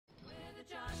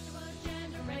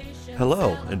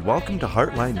Hello, and welcome to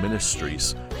Heartline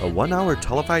Ministries, a 1 hour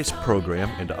televised program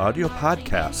and audio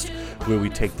podcast where we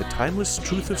take the timeless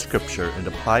truth of Scripture and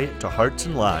apply it to hearts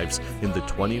and lives in the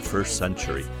 21st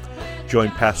century.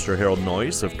 Join Pastor Harold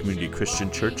Noyes of Community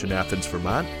Christian Church in Athens,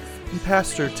 Vermont, and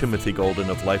Pastor Timothy Golden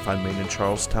of Life on Main in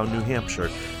Charlestown, New Hampshire,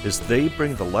 as they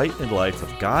bring the light and life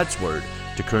of God's Word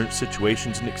to current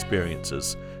situations and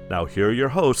experiences. Now, here are your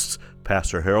hosts,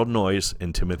 Pastor Harold Noyes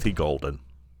and Timothy Golden.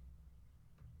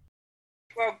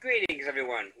 Well, greetings,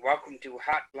 everyone. Welcome to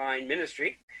Hotline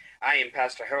Ministry. I am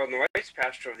Pastor Harold Noyes,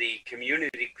 pastor of the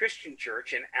Community Christian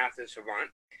Church in Athens,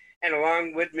 Vermont. And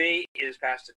along with me is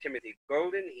Pastor Timothy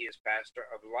Golden. He is pastor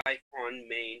of Life on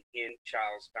Main in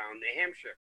Charlestown, New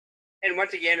Hampshire. And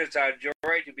once again, it's our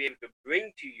joy to be able to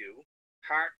bring to you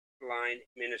Heartline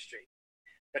Ministry.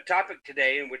 The topic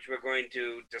today in which we're going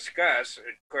to discuss, of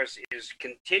course, is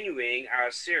continuing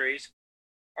our series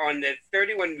on the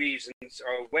 31 reasons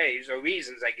or ways or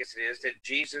reasons, I guess it is, that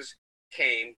Jesus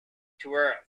came to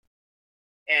earth.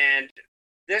 And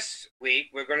this week,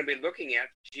 we're going to be looking at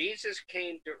Jesus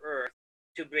came to earth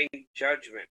to bring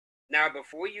judgment. Now,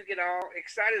 before you get all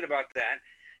excited about that,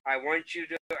 I want you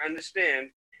to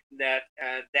understand that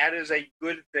that is a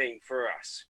good thing for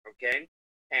us, okay?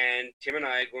 And Tim and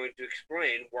I are going to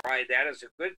explain why that is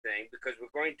a good thing, because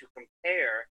we're going to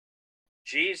compare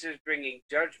Jesus bringing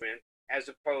judgment as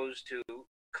opposed to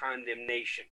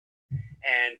condemnation.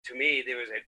 And to me, there is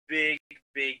a big,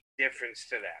 big difference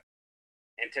to that.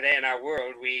 And today in our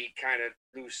world, we kind of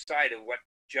lose sight of what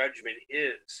judgment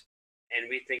is. And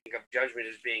we think of judgment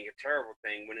as being a terrible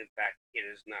thing, when in fact it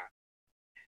is not.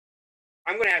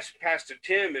 I'm going to ask Pastor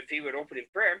Tim if he would open in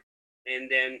prayer, and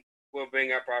then we'll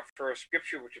bring up our first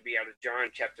scripture, which will be out of John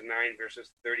chapter 9,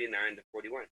 verses 39 to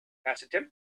 41. Pastor Tim?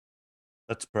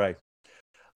 Let's pray.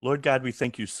 Lord God, we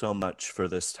thank you so much for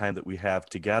this time that we have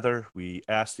together. We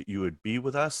ask that you would be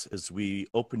with us as we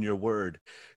open your word,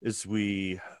 as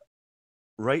we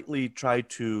rightly try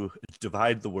to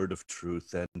divide the word of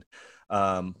truth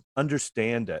and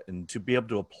understand it, and to be able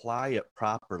to apply it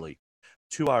properly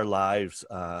to our lives,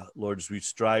 Lord, as we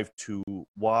strive to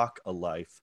walk a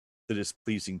life that is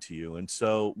pleasing to you. And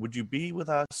so would you be with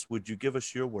us? Would you give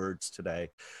us your words today?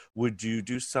 Would you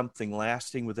do something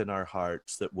lasting within our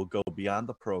hearts that will go beyond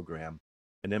the program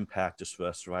and impact us for the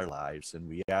rest of our lives? And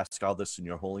we ask all this in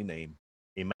your holy name.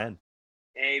 Amen.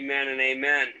 Amen and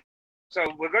amen. So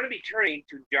we're going to be turning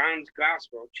to John's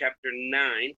Gospel, chapter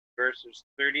 9, verses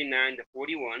 39 to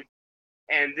 41.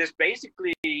 And this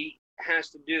basically has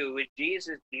to do with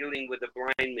Jesus dealing with a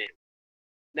blind man.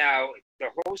 Now, the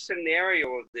whole scenario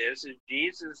of this is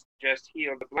Jesus just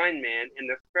healed the blind man, and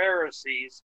the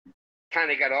Pharisees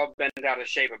kind of got all bent out of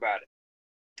shape about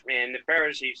it. And the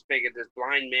Pharisees figured this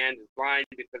blind man is blind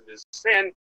because of his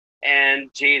sin, and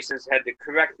Jesus had to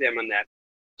correct them on that.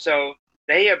 So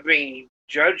they are bringing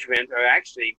judgment, or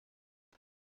actually,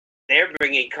 they're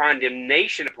bringing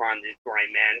condemnation upon this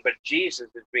blind man, but Jesus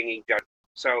is bringing judgment.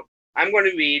 So I'm going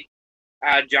to read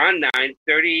John 9,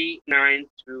 39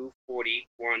 through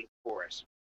 41 for us.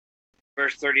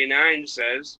 Verse 39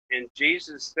 says, "And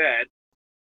Jesus said,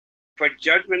 For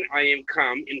judgment I am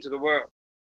come into the world,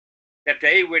 that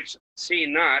they which see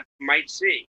not might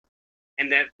see,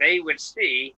 and that they which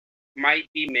see might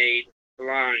be made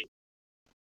blind.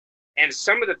 And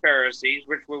some of the Pharisees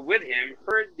which were with him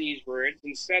heard these words,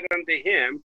 and said unto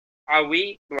him, Are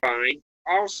we blind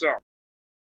also?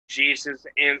 Jesus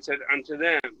answered unto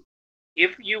them,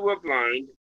 If you were blind,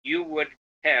 you would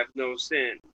have no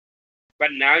sin.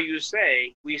 But now you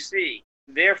say, We see,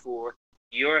 therefore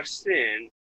your sin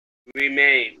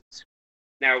remains."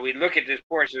 Now we look at this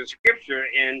portion of Scripture,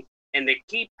 and the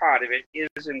key part of it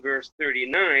is in verse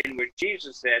 39, where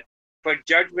Jesus said, "For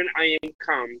judgment I am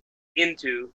come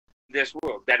into this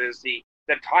world." That is the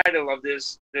title of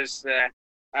this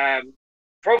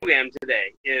program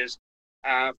today, is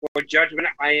 "For judgment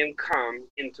I am come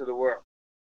into the world."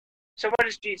 So what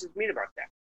does Jesus mean about that?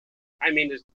 I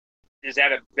mean, is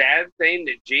that a bad thing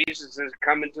that Jesus has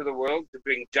come into the world to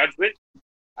bring judgment?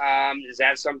 Is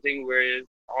that something where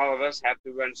all of us have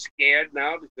to run scared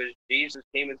now because Jesus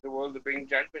came into the world to bring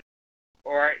judgment?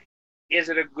 Or is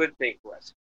it a good thing for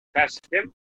us? Pastor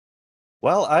Tim?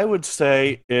 Well, I would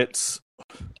say it's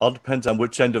all depends on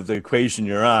which end of the equation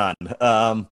you're on.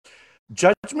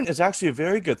 Judgment is actually a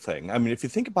very good thing. I mean, if you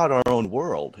think about our own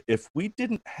world, if we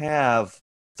didn't have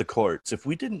the courts, if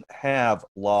we didn't have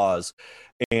laws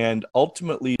and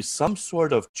ultimately some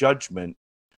sort of judgment,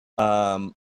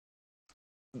 our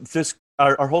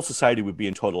whole society would be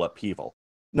in total upheaval.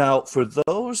 Now, for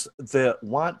those that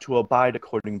want to abide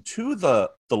according to the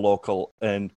local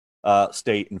and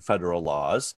state and federal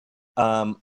laws,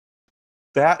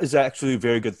 that is actually a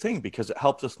very good thing because it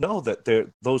helps us know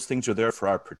that those things are there for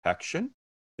our protection.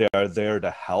 They are there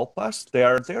to help us. They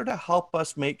are there to help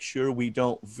us make sure we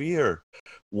don't veer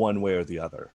one way or the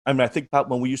other. I mean, I think about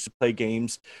when we used to play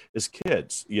games as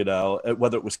kids,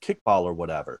 whether it was kickball or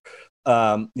whatever.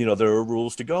 There were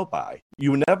rules to go by.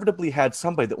 You inevitably had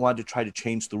somebody that wanted to try to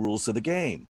change the rules of the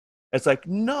game. It's like,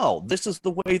 no, this is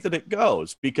the way that it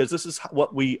goes because this is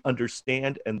what we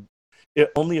understand, and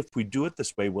only if we do it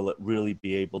this way will it really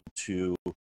be able to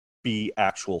be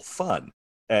actual fun.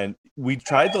 And we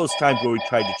tried those times where we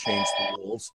tried to change the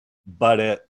rules, but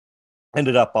it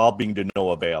ended up all being to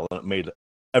no avail, and it made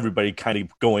everybody kind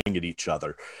of going at each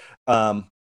other.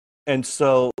 And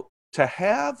so to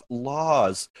have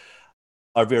laws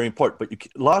are very important, but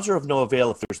laws are of no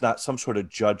avail if there's not some sort of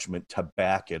judgment to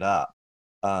back it up.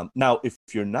 Now, if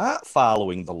you're not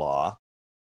following the law,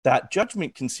 that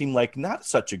judgment can seem like not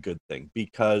such a good thing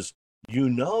because you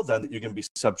know then that you're going to be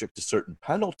subject to certain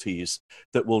penalties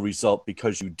that will result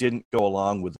because you didn't go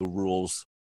along with the rules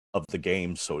of the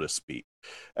game, so to speak.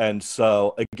 And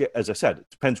so, again, as I said, it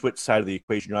depends which side of the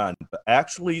equation you're on. But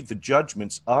actually, the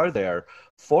judgments are there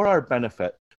for our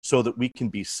benefit so that we can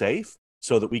be safe,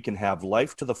 so that we can have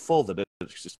life to the full that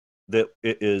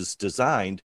it is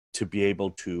designed to be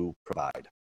able to provide.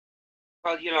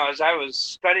 Well, as I was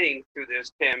studying through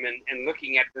this, Tim, and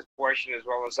looking at this portion as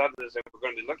well as others that we're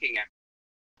going to be looking at,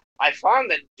 I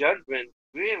found that judgment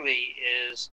really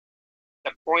is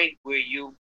the point where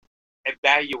you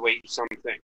evaluate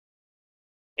something.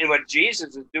 And what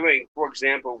Jesus is doing, for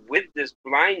example, with this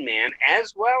blind man,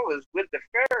 as well as with the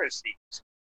Pharisees,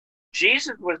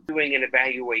 Jesus was doing an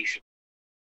evaluation.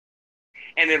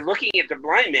 And in looking at the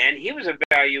blind man, he was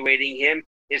evaluating him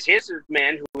as his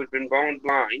man who had been born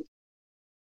blind,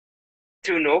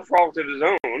 to no fault of his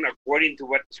own, according to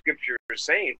what the scripture is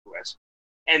saying to us.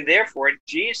 And therefore,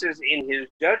 Jesus, in his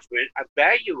judgment,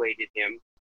 evaluated him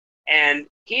and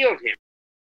healed him.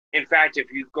 In fact,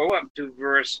 if you go up to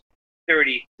verse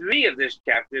 33 of this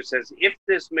chapter, it says, if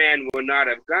this man were not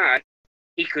of God,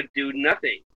 he could do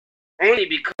nothing. Only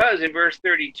because in verse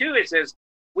 32, it says,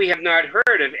 we have not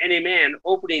heard of any man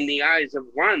opening the eyes of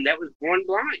one that was born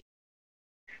blind.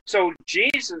 So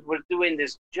Jesus was doing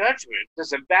this judgment,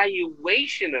 this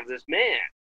evaluation of this man,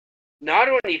 not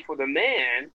only for the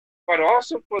man, but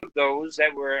also for those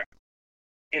that were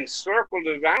encircled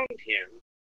around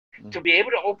him, to be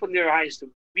able to open their eyes to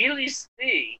really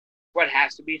see what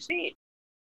has to be seen.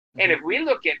 And if we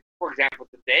look at, for example,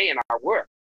 today in our work,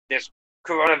 this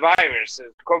coronavirus,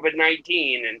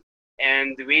 COVID-19,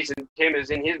 and the reason Tim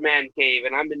is in his man cave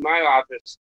and I'm in my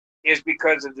office is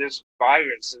because of this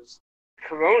virus, this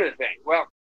corona thing. Well,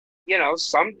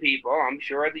 some people, I'm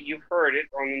sure that you've heard it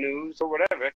on the news or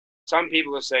whatever, some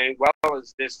people are saying, well,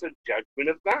 is this the judgment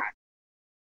of God?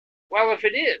 Well, if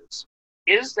it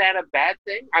is that a bad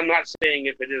thing? I'm not saying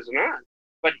if it is not,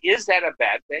 but is that a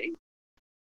bad thing?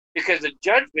 Because the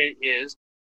judgment is,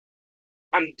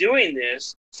 I'm doing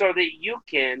this so that you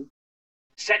can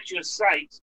set your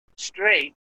sights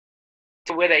straight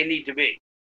to where they need to be.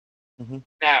 Mm-hmm.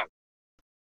 Now,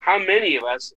 how many of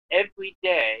us every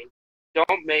day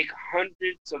don't make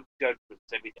hundreds of judgments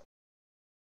every day?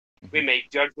 Mm-hmm. We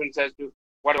make judgments as to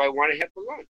what do I want to have for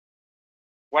lunch?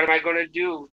 What am I going to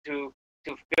do to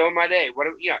fill my day?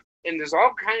 And there's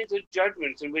all kinds of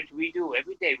judgments in which we do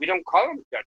every day. We don't call them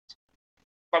judgments,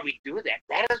 but we do that.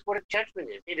 That is what a judgment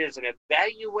is. It is an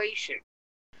evaluation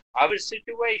of a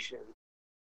situation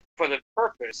for the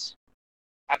purpose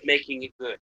of making it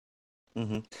good.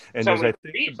 Mm-hmm. And so as I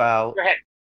think about, go ahead.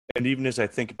 And even as I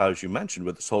think about, as you mentioned,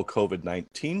 with this whole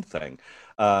COVID-19 thing,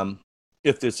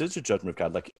 if this is a judgment of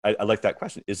God, like I like that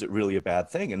question, is it really a bad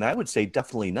thing? And I would say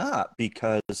definitely not,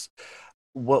 because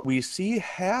what we see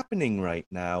happening right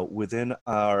now within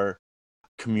our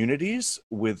communities,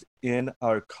 within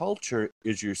our culture,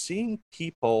 is you're seeing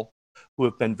people who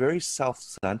have been very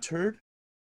self-centered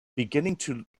beginning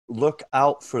to look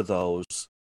out for those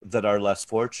that are less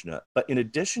fortunate. But in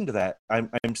addition to that,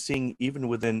 I'm seeing even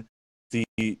within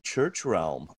the church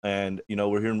realm, and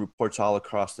we're hearing reports all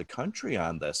across the country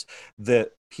on this,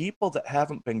 that people that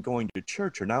haven't been going to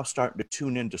church are now starting to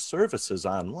tune into services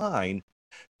online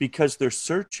because they're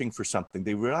searching for something.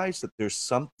 They realize that there's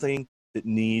something that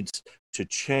needs to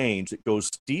change. It goes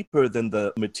deeper than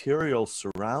the material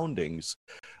surroundings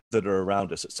that are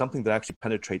around us. It's something that actually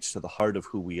penetrates to the heart of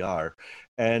who we are,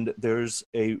 and there's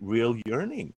a real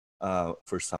yearning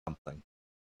for something.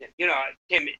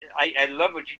 Tim, I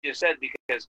love what you just said,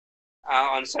 because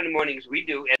on Sunday mornings we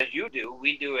do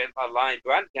a live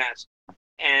broadcast,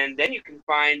 and then you can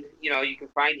find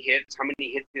hits, how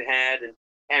many hits you had,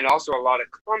 and also a lot of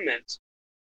comments.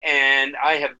 And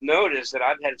I have noticed that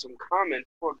I've had some comments,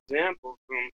 for example,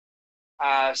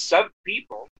 from some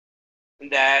people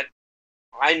that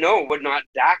I know would not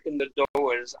darken the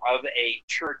doors of a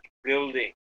church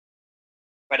building.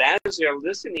 But as they're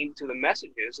listening to the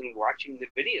messages and watching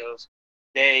the videos,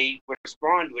 they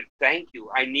respond with "Thank you,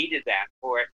 I needed that,"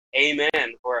 or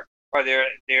 "Amen," or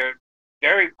they're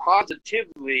very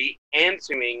positively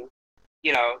answering,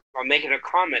 or making a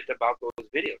comment about those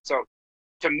videos. So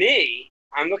to me,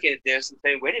 I'm looking at this and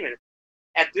saying, wait a minute,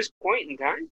 at this point in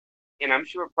time, and I'm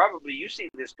sure probably you see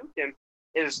this too, Tim,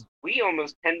 is we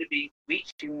almost tend to be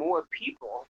reaching more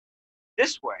people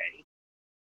this way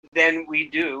than we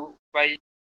do by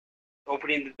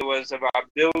opening the doors of our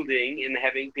building and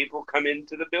having people come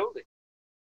into the building.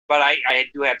 But I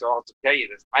do have to also tell you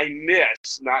this. I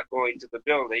miss not going to the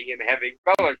building and having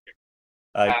fellowship.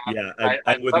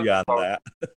 I'm with you on that.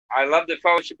 I love the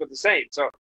fellowship of the saints. So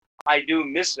I do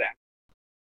miss that.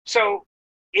 So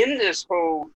in this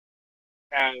whole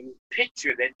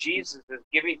picture that Jesus is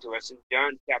giving to us in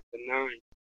John chapter 9,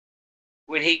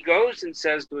 when he goes and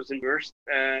says to us in verse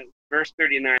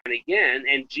 39 again,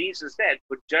 and Jesus said,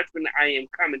 "For judgment I am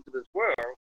come into this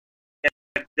world,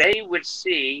 that they which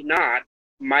see not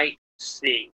might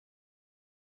see."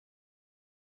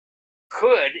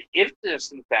 Could, if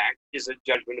this in fact is a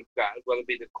judgment of God, whether it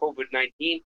be the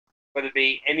COVID-19, whether it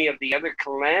be any of the other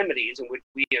calamities in which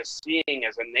we are seeing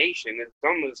as a nation, it's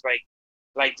almost like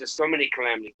there's so many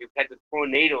calamities. We've had the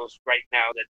tornadoes right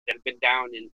now that have been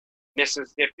down in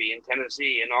Mississippi and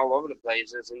Tennessee and all over the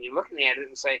places, and you're looking at it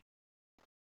and say,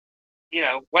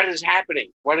 what is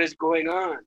happening? What is going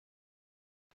on?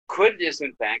 Could this,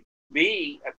 in fact,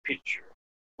 be a picture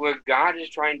where God is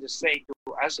trying to say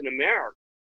to us in America,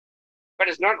 but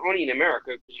it's not only in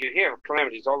America, because you hear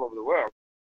calamities all over the world,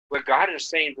 where God is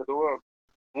saying to the world,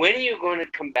 when are you going to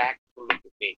come back to look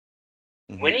at me?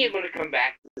 Mm-hmm. When are you going to come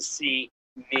back to see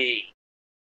me?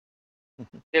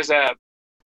 Mm-hmm. There's a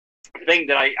thing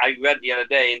that I read the other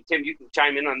day, and Tim, you can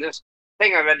chime in on this.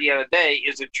 Thing I read the other day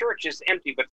is the church is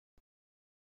empty, but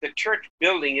the church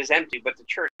building is empty, but the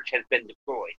church has been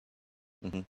deployed.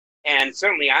 Mm-hmm. And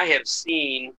certainly I have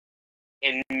seen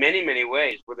in many, many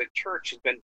ways where the church has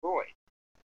been deployed.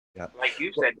 Yeah. Like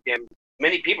you said, Tim,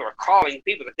 many people are calling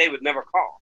people that they would never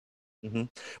call. Mm-hmm.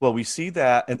 Well, we see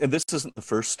that, and this isn't the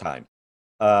first time.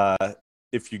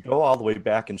 If you go all the way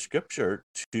back in Scripture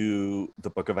to the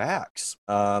book of Acts,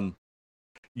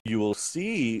 you will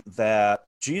see that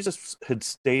Jesus had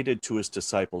stated to his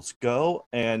disciples, "Go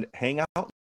and hang out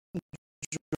in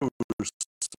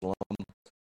Jerusalem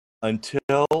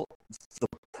until the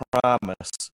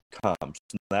promise comes."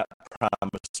 And that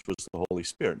promise was the Holy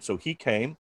Spirit. So he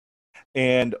came.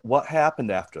 And what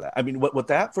happened after that? I mean, what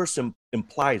that verse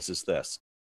implies is this: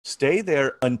 stay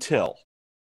there until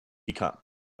he comes.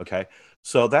 Okay?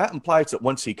 So that implies that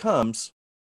once he comes,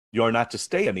 you're not to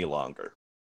stay any longer.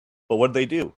 But what did they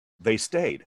do? They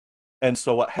stayed. And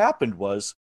so what happened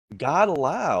was God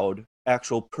allowed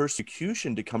actual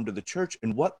persecution to come to the church.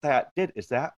 And what that did is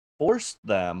that forced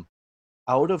them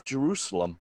out of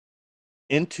Jerusalem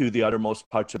into the uttermost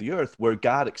parts of the earth where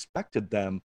God expected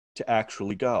them to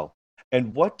actually go.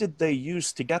 And what did they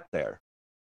use to get there?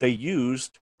 They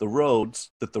used the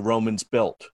roads that the Romans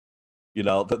built.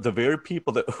 The very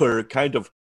people that were kind of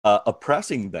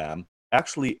oppressing them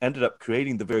actually ended up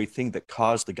creating the very thing that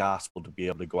caused the gospel to be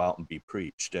able to go out and be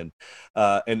preached. And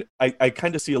I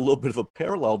kind of see a little bit of a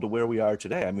parallel to where we are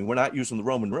today. I mean, we're not using the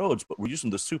Roman roads, but we're using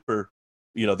the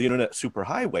internet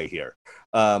superhighway here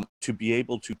to be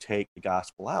able to take the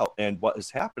gospel out. And what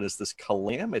has happened is this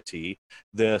calamity,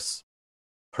 this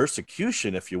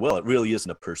persecution, if you will. It really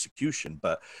isn't a persecution,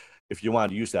 but if you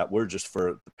want to use that word just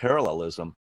for the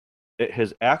parallelism, it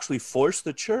has actually forced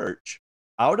the church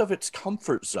out of its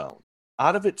comfort zone,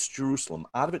 out of its Jerusalem,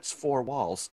 out of its four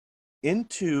walls,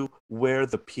 into where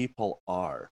the people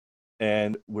are.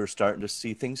 And we're starting to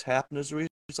see things happen as a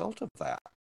result of that.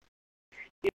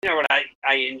 You know what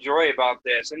I enjoy about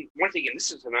this, and once again,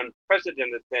 this is an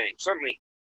unprecedented thing. Certainly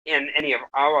in any of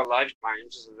our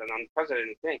lifetimes, this is an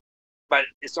unprecedented thing. But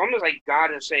it's almost like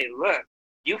God is saying, look,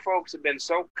 you folks have been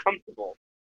so comfortable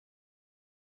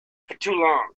for too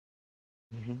long.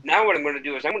 Mm-hmm. Now what I'm going to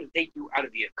do is I'm going to take you out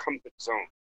of your comfort zone.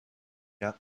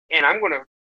 Yeah. And I'm going to,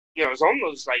 it's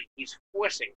almost like he's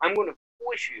forcing. I'm going to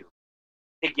force you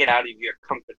to get out of your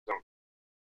comfort zone.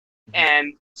 Mm-hmm.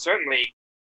 And certainly,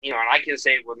 and I can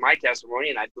say it with my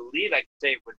testimony, and I believe I can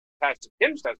say it with Pastor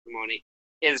Tim's testimony,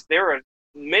 is there are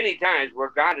many times where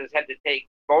God has had to take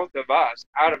both of us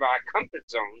out of our comfort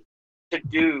zone to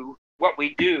do what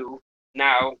we do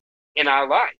now in our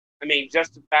life. I mean,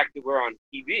 just the fact that we're on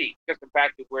TV, just the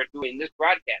fact that we're doing this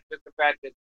broadcast, just the fact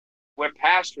that we're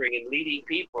pastoring and leading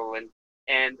people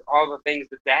and all the things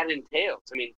that that entails.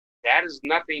 I mean, that is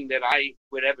nothing that I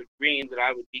would ever dream that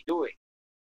I would be doing.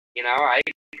 You know, I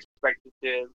expected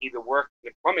to either work in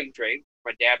the plumbing trade,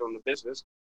 my dad owned the business,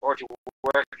 or to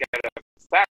work at a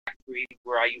factory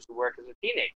where I used to work as a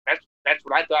teenager. That's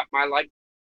what I thought my life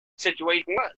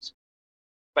situation was.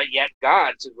 But yet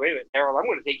God said, wait a minute, Harold, I'm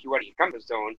going to take you out of your comfort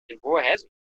zone, and boy, has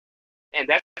he. And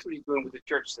that's what he's doing with the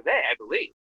church today, I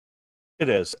believe. It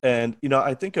is. And,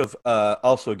 I think of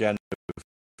also, again,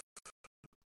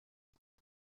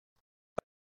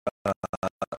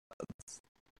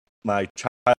 my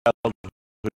childhood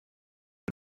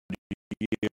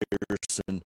years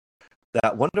and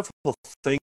that wonderful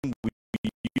thing we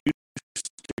used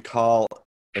to call,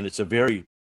 and it's a very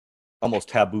almost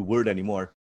taboo word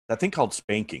anymore, that thing called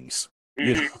spankings.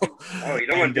 You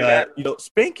don't want to do that.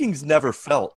 Spankings never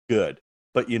felt good.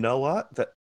 But you know what?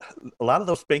 That a lot of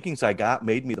those spankings I got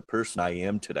made me the person I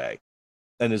am today,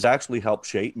 and has actually helped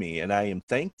shape me. And I am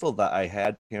thankful that I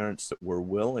had parents that were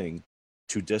willing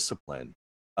to discipline,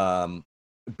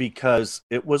 because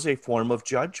it was a form of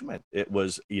judgment. It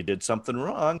was, you did something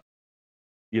wrong.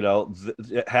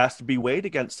 It has to be weighed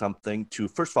against something to,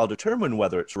 first of all, determine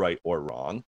whether it's right or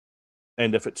wrong.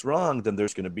 And if it's wrong, then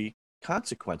there's going to be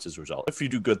consequences result. If you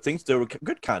do good things, there were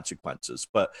good consequences,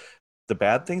 but the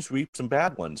bad things reap some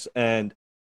bad ones. And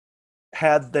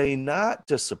had they not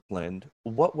disciplined,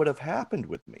 what would have happened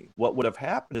with me? What would have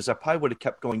happened is I probably would have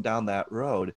kept going down that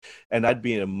road, and I'd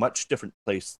be in a much different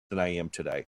place than I am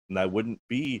today. And I wouldn't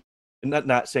be, and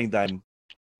not saying that I'm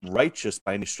righteous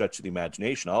by any stretch of the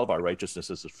imagination. All of our righteousness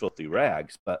is filthy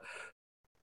rags, but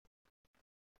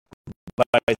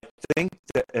I think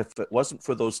that if it wasn't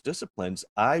for those disciplines,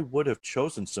 I would have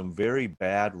chosen some very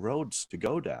bad roads to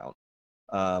go down.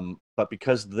 But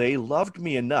because they loved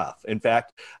me enough, in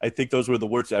fact, I think those were the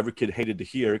words that every kid hated to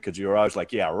hear, because you're always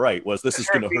like, yeah, right, this is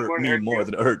going to hurt me more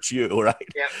than it hurts you, right?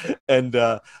 Yeah.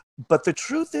 And but the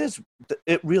truth is,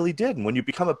 it really did. And when you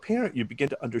become a parent, you begin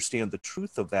to understand the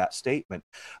truth of that statement.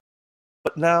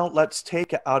 But now let's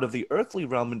take it out of the earthly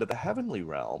realm into the heavenly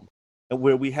realm,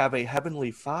 where we have a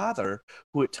heavenly Father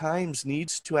who at times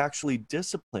needs to actually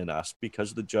discipline us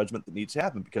because of the judgment that needs to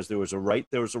happen, because there was a right,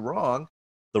 there was a wrong.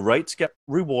 The rights get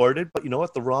rewarded, but you know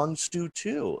what? The wrongs do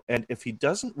too. And if he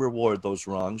doesn't reward those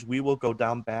wrongs, we will go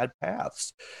down bad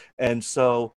paths. And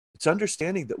so it's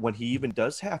understanding that when he even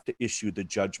does have to issue the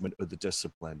judgment or the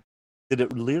discipline, that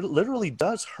it literally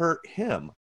does hurt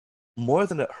him more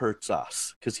than it hurts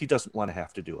us, because he doesn't want to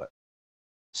have to do it.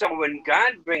 So when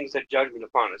God brings a judgment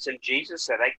upon us, and Jesus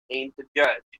said, I came to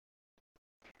judge.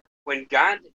 When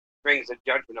God brings a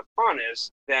judgment upon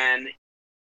us, then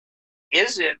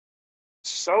is it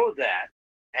so that,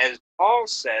 as Paul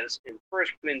says in 1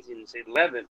 Corinthians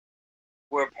 11,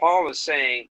 where Paul is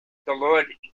saying, the Lord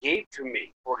gave to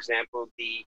me, for example,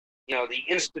 the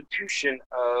institution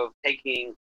of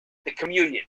taking the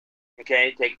communion,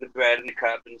 okay, taking the bread and the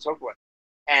cup and so forth.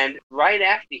 And right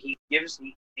after he gives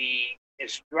the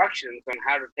instructions on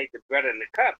how to take the bread and the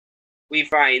cup, we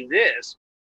find this,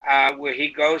 where he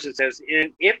goes and says,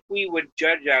 if we would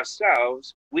judge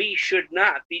ourselves, we should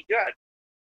not be judged.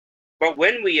 But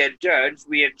when we are judged,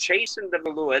 we are chastened of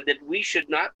the Lord, that we should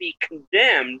not be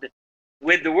condemned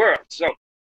with the world. So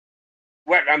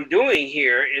what I'm doing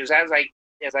here is, as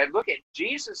I look at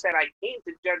Jesus said, I came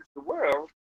to judge the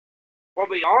world. Well,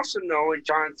 we also know in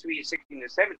John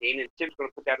 3:16-17, and Tim's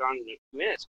going to put that on in a few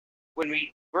minutes,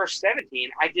 verse 17,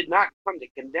 I did not come to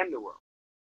condemn the world.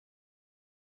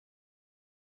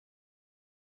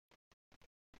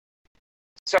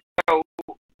 So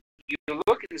you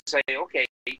look and say, okay,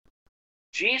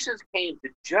 Jesus came to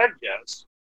judge us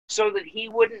so that he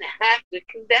wouldn't have to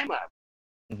condemn us.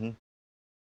 Mm-hmm.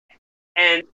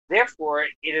 And therefore,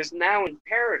 it is now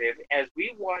imperative, as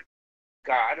we watch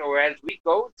God, or as we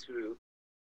go through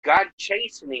God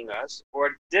chastening us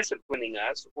or disciplining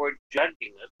us or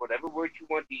judging us, whatever word you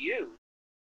want to use,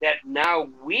 that now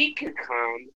we can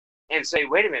come and say,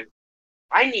 wait a minute,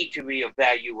 I need to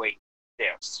reevaluate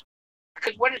this.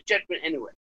 Because what is judgment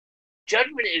anyway?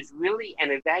 Judgment is really an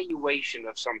evaluation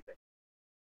of something.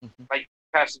 Mm-hmm. Like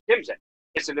Pastor Tim said,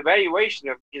 it's an evaluation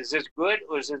of, is this good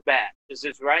or is this bad? Is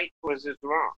this right or is this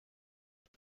wrong?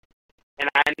 And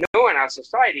I know in our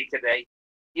society today,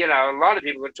 a lot of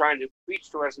people are trying to preach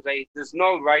to us and say, there's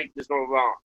no right, there's no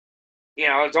wrong.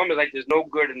 It's almost like there's no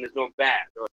good and there's no bad.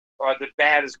 Or the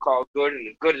bad is called good and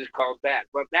the good is called bad.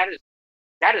 Well, that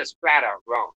is flat out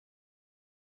wrong,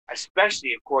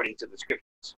 especially according to the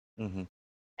scriptures. Mm-hmm.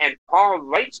 And Paul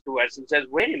writes to us and says,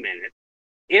 wait a minute,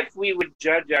 if we would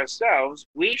judge ourselves,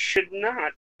 we should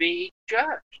not be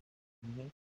judged. Mm-hmm.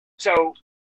 So,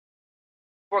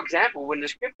 for example, when the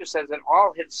scripture says that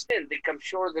all have sinned, they come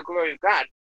short of the glory of God,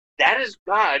 that is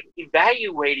God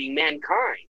evaluating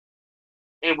mankind.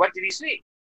 And what did he see?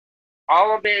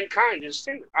 All of mankind is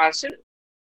sinners.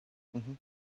 Mm-hmm.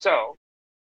 So,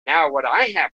 now what I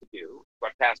have to do,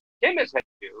 what Pastor Tim has had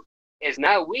to do, is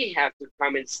now we have to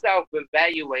come and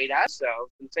self-evaluate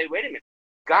ourselves and say, wait a minute,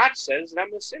 God says that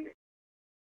I'm a sinner.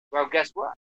 Well, guess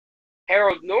what?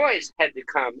 Harold Noyes had to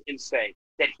come and say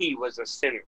that he was a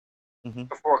sinner Mm-hmm.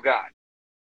 before God.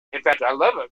 In fact, I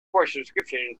love a portion of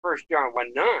scripture in 1 John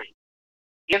 1:9.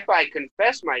 If I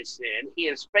confess my sin, he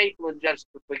is faithful and just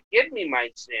to forgive me my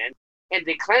sin and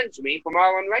to cleanse me from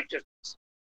all unrighteousness.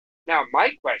 Now, my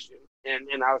question,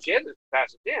 and I'll share this with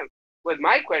Pastor Tim, with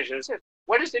my question is this: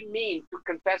 what does it mean to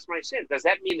confess my sin? Does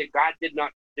that mean that God did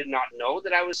not know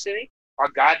that I was sinning, or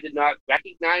God did not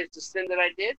recognize the sin that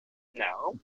I did?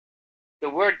 No. The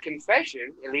word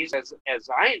confession, at least as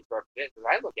I interpret it, as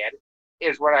I look at it,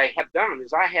 is what I have done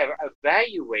is I have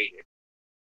evaluated,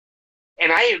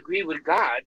 and I agree with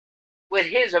God with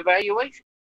His evaluation.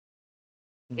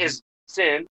 Mm-hmm. Is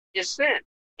sin,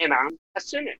 and I'm a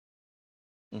sinner.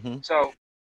 Mm-hmm. So,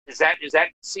 does that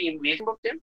seem reasonable,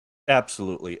 Tim?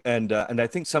 Absolutely, and I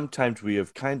think sometimes we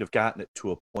have kind of gotten it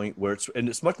to a point where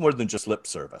it's much more than just lip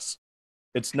service.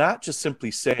 It's not just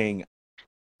simply saying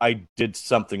I did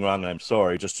something wrong and I'm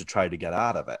sorry just to try to get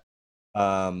out of it.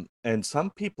 And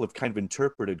some people have kind of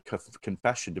interpreted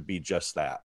confession to be just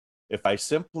that. If I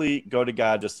simply go to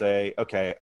God to say,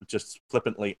 okay, just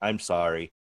flippantly, I'm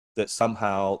sorry, that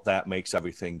somehow that makes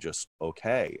everything just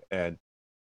okay. And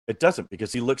it doesn't,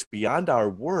 because he looks beyond our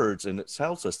words and it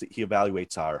tells us that he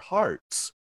evaluates our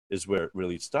hearts is where it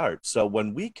really starts. So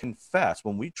when we confess,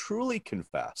 when we truly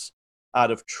confess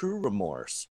out of true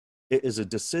remorse, it is a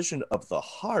decision of the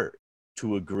heart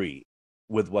to agree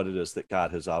with what it is that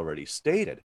God has already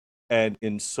stated. And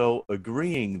in so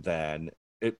agreeing, then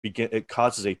it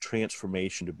causes a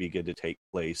transformation to begin to take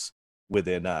place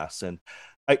within us. And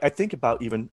I think about,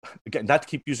 even again, not to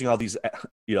keep using all these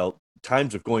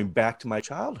times of going back to my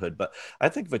childhood, but I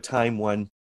think of a time when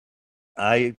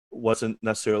I wasn't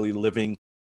necessarily living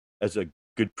as a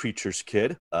good preacher's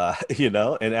kid,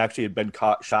 and actually had been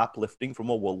caught shoplifting from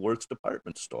a Woolworths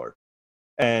department store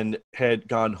and had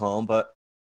gone home. But,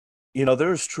 there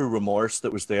was true remorse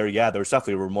that was there. Yeah, there was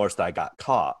definitely a remorse that I got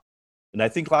caught. And I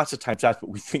think lots of times that's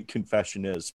what we think confession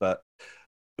is. But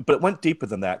it went deeper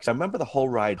than that, because I remember the whole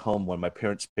ride home when my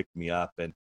parents picked me up,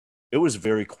 and it was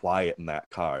very quiet in that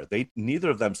car. Neither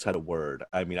of them said a word.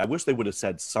 I mean, I wish they would have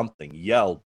said something,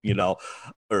 yelled,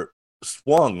 or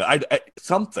swung,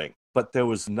 something, but there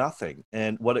was nothing.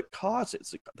 And what it caused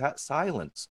is that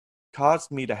silence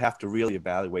caused me to have to really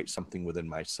evaluate something within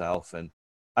myself. And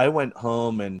I went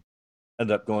home and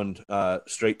ended up going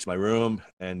straight to my room.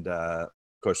 And of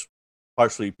course,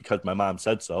 partially because my mom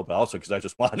said so, but also because I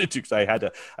just wanted to,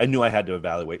 because I knew I had to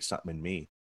evaluate something in me.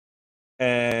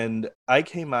 And I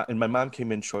came out, and my mom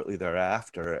came in shortly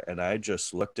thereafter, and I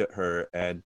just looked at her,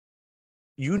 and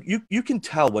you can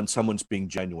tell when someone's being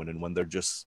genuine and when they're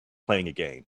just playing a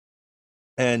game.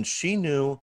 And she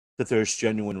knew that there's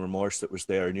genuine remorse that was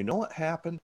there. And you know what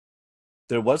happened?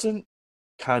 There wasn't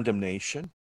condemnation.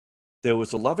 There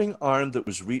was a loving arm that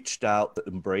was reached out, that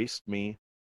embraced me,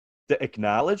 that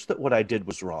acknowledged that what I did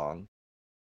was wrong,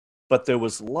 but there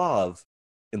was love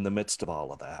in the midst of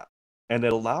all of that. And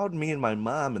it allowed me and my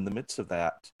mom in the midst of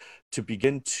that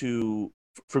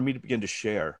for me to begin to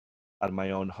share out of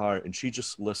my own heart. And she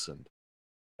just listened.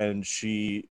 And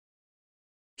she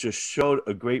just showed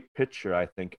a great picture, I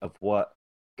think, of what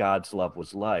God's love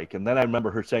was like. And then I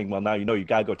remember her saying, well, now you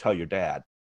got to go tell your dad.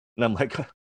 And I'm like,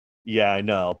 yeah, I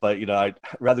know. But, I'd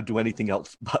rather do anything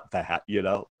else but that,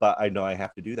 But I know I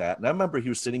have to do that. And I remember he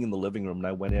was sitting in the living room, and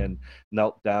I went in,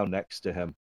 knelt down next to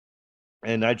him.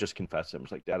 And I just confessed to him. I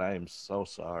was like, Dad, I am so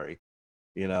sorry.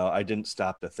 I didn't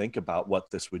stop to think about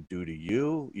what this would do to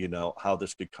you, how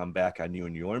this could come back on you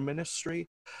in your ministry.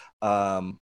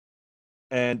 And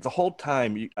the whole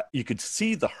time you could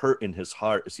see the hurt in his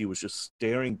heart as he was just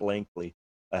staring blankly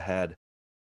ahead.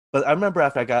 But I remember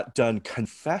after I got done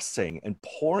confessing and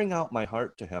pouring out my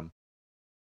heart to him,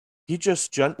 he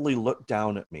just gently looked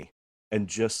down at me and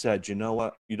just said, you know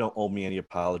what? You don't owe me any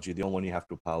apology. The only one you have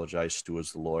to apologize to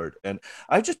is the Lord. And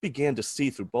I just began to see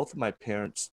through both of my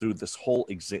parents, through this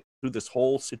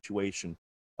whole situation,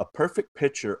 a perfect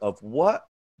picture of what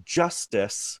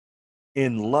justice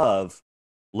in love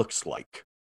looks like,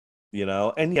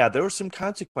 And yeah, there were some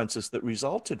consequences that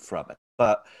resulted from it.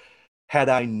 But had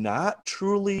I not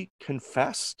truly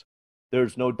confessed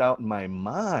there's no doubt in my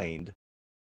mind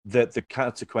that the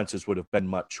consequences would have been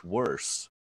much worse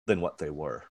than what they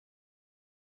were.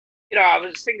 I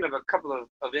was thinking of a couple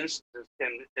of instances,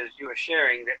 Tim, as you were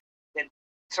sharing, that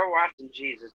so often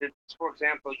Jesus did. For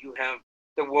example, you have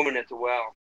the woman at the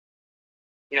well.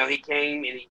 He came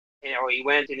and he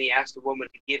went and he asked the woman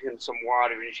to give him some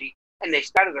water, and they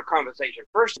started a conversation.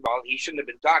 First of all, he shouldn't have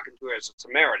been talking to her as a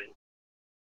Samaritan,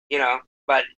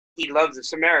 but he loved the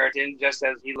Samaritan just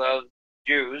as he loved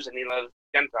Jews and he loved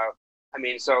Gentiles.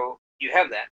 So you have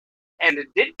that. And it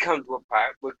did come to a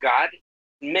part where God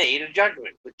made a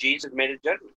judgment, where Jesus made a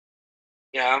judgment.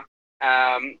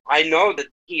 I know that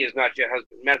he is not your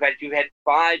husband. Matter of fact, you've had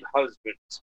 5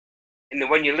 husbands, and the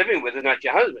one you're living with is not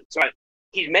your husband. So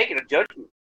he's making a judgment.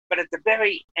 But at the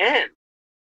very end,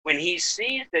 when he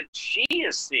sees that she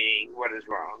is seeing what is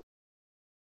wrong,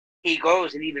 he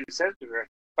goes and even says to her,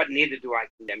 "But neither do I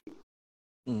condemn you."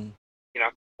 Mm.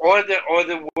 Or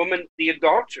the woman, the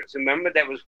adulteress. Remember, that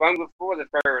was long before the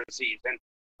Pharisees,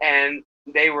 and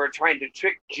they were trying to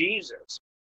trick Jesus,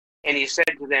 and he said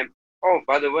to them, "Oh,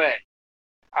 by the way,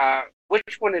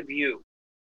 which one of you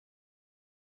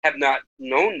have not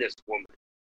known this woman?"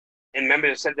 And remember,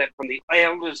 it said that from the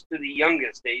eldest to the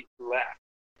youngest, they left.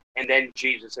 And then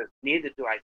Jesus says, "Neither do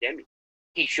I condemn you."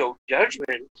 He showed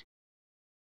judgment,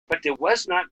 but there was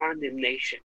not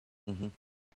condemnation. Mm-hmm.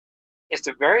 It's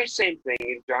the very same thing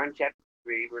in John chapter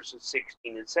 3, verses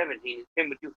 16 and 17. Tim,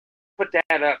 would you put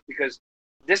that up? Because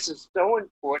this is so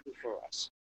important for us.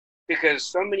 Because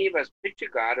so many of us picture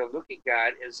God or look at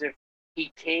God as if he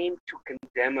came to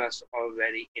condemn us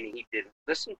already, and he didn't.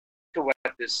 Listen to what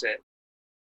this said.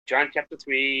 John chapter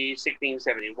 3, 16 and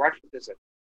 17. Watch what this says.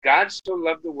 God so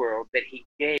loved the world that he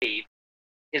gave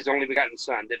his only begotten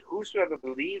Son, that whosoever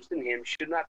believes in him should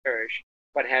not perish,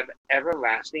 but have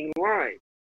everlasting life.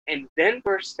 And then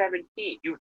verse 17.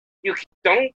 You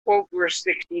don't quote verse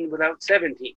 16 without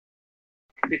 17.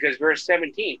 Because verse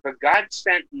 17, for God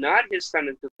sent not his Son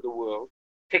into the world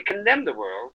to condemn the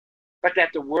world, but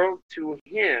that the world through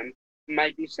him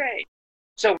might be saved.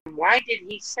 So why did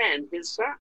he send his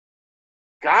Son?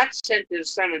 God sent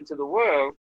his Son into the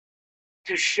world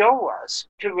to show us,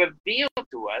 to reveal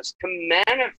to us, to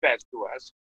manifest to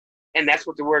us. And that's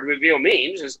what the word reveal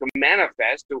means, is to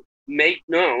manifest, to make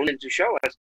known, and to show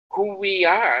us who we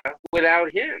are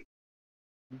without him.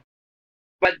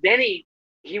 But then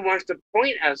he wants to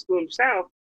point us to himself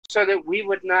so that we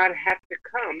would not have to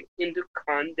come into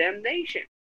condemnation.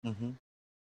 Mm-hmm.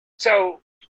 So,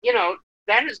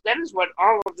 that is what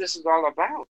all of this is all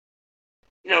about.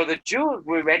 The Jews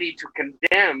were ready to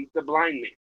condemn the blind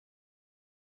man.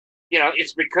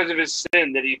 It's because of his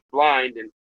sin that he's blind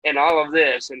and all of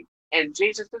this. And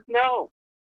Jesus says, no.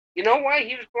 You know why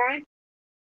he was blind?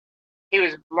 He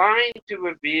was blind to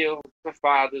reveal the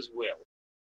Father's will,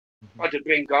 or to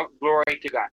bring glory to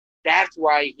God. That's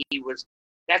why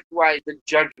the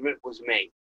judgment was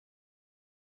made.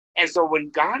 And so when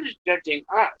God is judging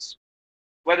us,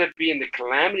 whether it be in the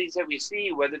calamities that we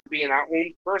see, whether it be in our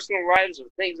own personal lives or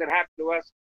things that happen to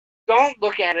us, don't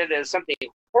look at it as something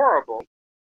horrible.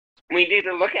 We need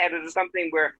to look at it as something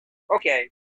where, okay,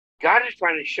 God is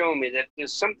trying to show me that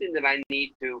there's something that I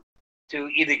need to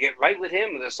either get right with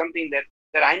him, or there's something that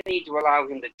I need to allow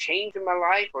him to change in my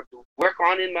life or to work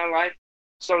on in my life,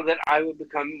 so that I will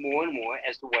become more and more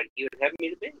as to what he would have me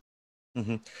to be.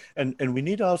 Mm-hmm. And we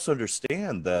need to also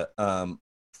understand that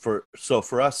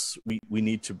for us, we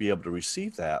need to be able to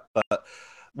receive that. But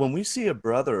when we see a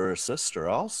brother or a sister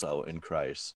also in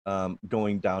Christ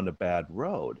going down a bad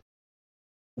road,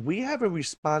 we have a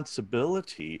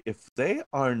responsibility. If they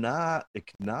are not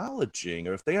acknowledging,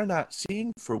 or if they are not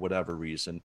seeing for whatever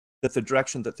reason that the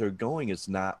direction that they're going is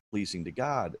not pleasing to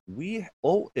God, we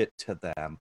owe it to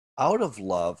them out of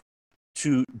love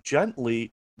to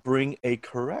gently bring a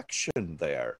correction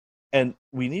there. And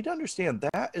we need to understand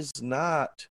that is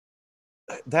not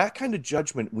that kind of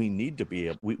judgment we need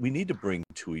to we need to bring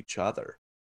to each other,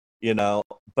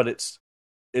 but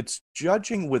it's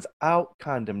judging without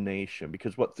condemnation,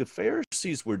 because what the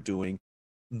Pharisees were doing,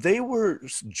 they were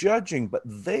judging, but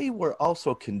they were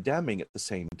also condemning at the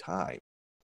same time.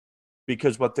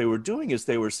 Because what they were doing is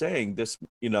they were saying this,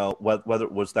 whether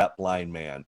it was that blind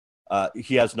man,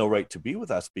 he has no right to be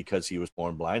with us because he was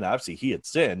born blind. Obviously, he had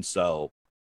sinned, so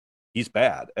he's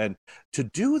bad. And to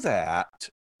do that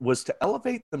was to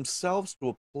elevate themselves to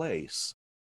a place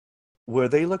where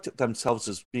they looked at themselves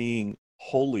as being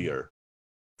holier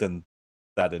than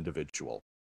that individual.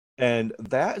 And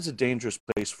that is a dangerous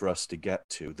place for us to get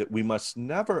to, that we must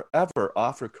never, ever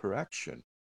offer correction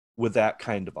with that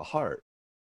kind of a heart.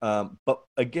 But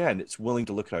again, it's willing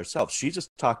to look at ourselves. Jesus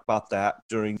talked about that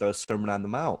during the Sermon on the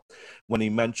Mount when he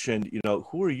mentioned,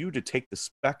 who are you to take the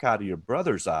speck out of your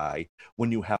brother's eye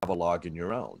when you have a log in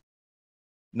your own?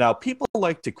 Now, people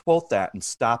like to quote that and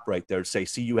stop right there and say,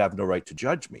 see, you have no right to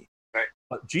judge me. Right.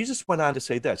 But Jesus went on to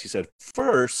say this. He said,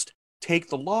 first, take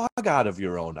the log out of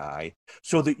your own eye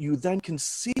so that you then can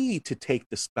see to take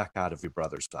the speck out of your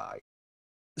brother's eye.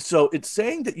 So it's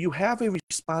saying that you have a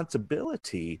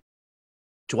responsibility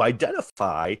to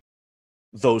identify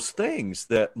those things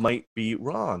that might be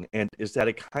wrong. And is that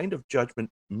a kind of judgment?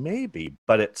 Maybe,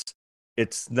 but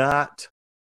it's not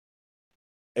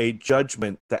a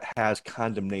judgment that has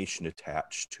condemnation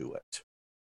attached to it.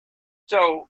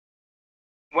 So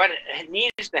what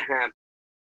needs to happen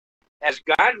as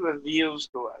God reveals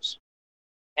to us,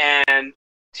 and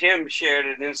Tim shared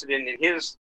an incident in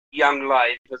his young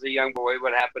life as a young boy,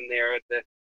 what happened there at the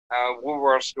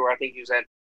Woolworth store, I think you said.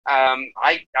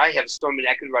 I have so many,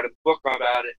 I could write a book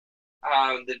about it,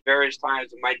 the various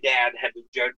times that my dad had to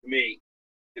judge me,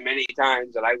 the many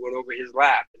times that I went over his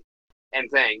lap and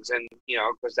things, and,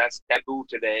 because that's taboo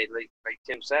today, like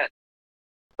Tim said.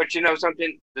 But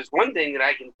something, there's one thing that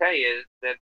I can tell you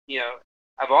that,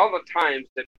 of all the times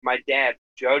that my dad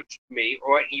judged me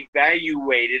or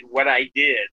evaluated what I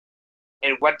did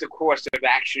and what the course of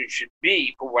action should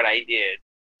be for what I did,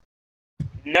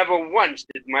 never once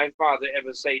did my father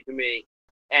ever say to me,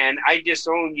 and I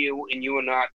disown you and you are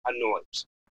not a noise.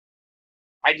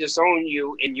 I disown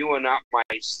you and you are not my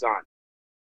son.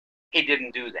 He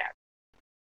didn't do that.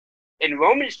 In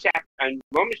Romans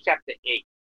chapter 8,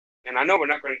 and I know we're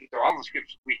not going to get to all the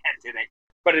scriptures we had today,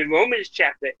 but in Romans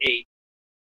chapter 8,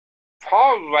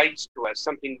 Paul writes to us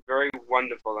something very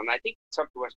wonderful, and I think it's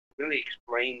up to us to really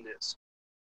explain this,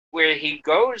 where he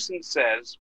goes and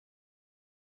says,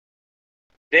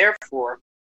 therefore,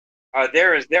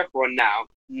 there is therefore now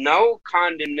no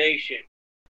condemnation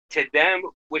to them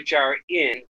which are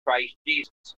in Christ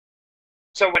Jesus.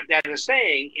 So what that is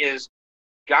saying is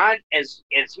God, as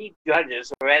he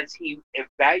judges or as he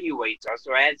evaluates us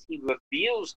or as he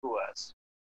reveals to us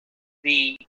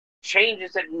the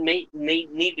changes that need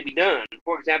to be done.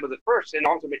 For example, the first and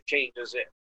ultimate change is it.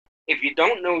 If you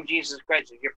don't know Jesus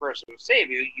Christ as your personal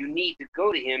Savior, you need to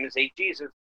go to him and say, Jesus,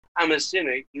 I'm a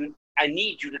sinner. I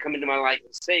need you to come into my life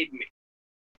and save me.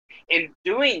 In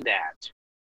doing that,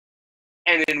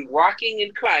 and in walking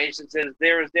in Christ, it says,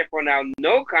 there is therefore now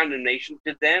no condemnation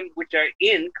to them which are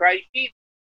in Christ Jesus.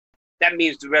 That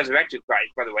means the resurrected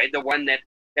Christ, by the way, the one that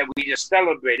we just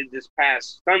celebrated this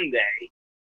past Sunday.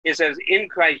 It says, in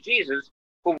Christ Jesus,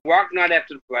 who walk not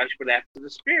after the flesh, but after the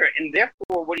Spirit. And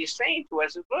therefore, what he's saying to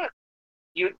us is, look,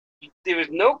 there is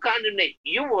no condemnation.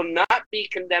 You will not be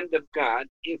condemned of God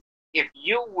if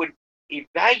you would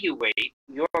evaluate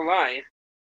your life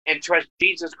and trust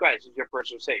Jesus Christ as your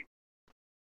personal Savior.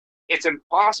 It's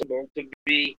impossible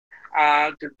to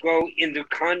go into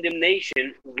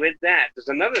condemnation with that. There's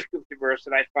another scripture verse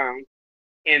that I found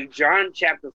in John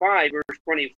chapter 5, verse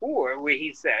 24, where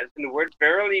he says, and the word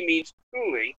verily means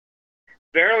truly,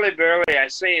 verily, verily, I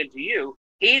say unto you,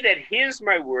 he that hears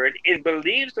my word and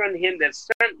believes on him that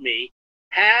sent me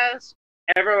has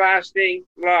everlasting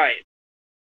life.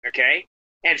 Okay?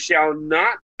 And shall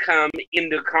not come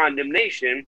into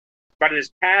condemnation, but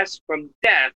is passed from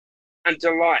death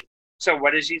unto life. So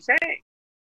what is he saying?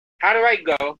 How do I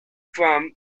go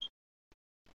from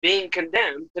being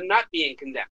condemned to not being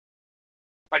condemned?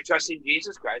 By trusting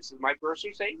Jesus Christ as my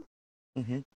personal Savior.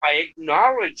 Mm-hmm. By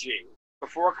acknowledging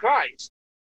before Christ,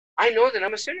 I know that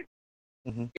I'm a sinner.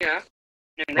 Mm-hmm. Yeah.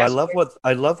 And I love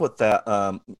what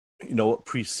that what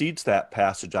precedes that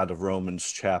passage out of Romans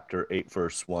chapter 8,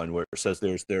 verse 1, where it says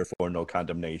there's therefore no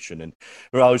condemnation. And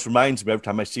it always reminds me every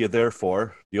time I see a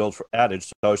therefore, the old adage,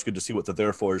 it's always good to see what the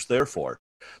therefore is there for.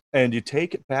 And you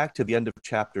take it back to the end of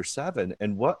chapter 7,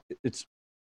 and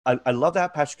I love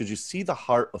that passage because you see the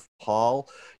heart of Paul.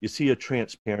 You see a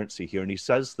transparency here. And he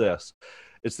says this.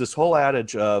 It's this whole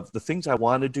adage of the things I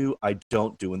want to do, I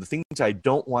don't do. And the things I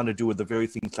don't want to do are the very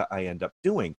things that I end up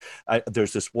doing.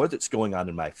 There's this war that's going on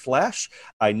in my flesh.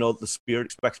 I know the Spirit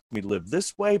expects me to live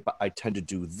this way, but I tend to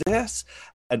do this.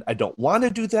 And I don't want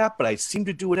to do that, but I seem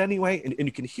to do it anyway. And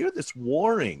you can hear this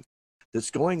warring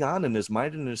that's going on in his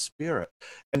mind and his spirit.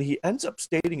 And he ends up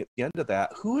stating at the end of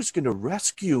that, who is going to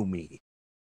rescue me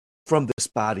from this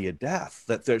body of death?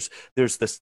 That there's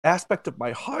this aspect of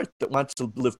my heart that wants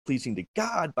to live pleasing to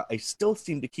God, but I still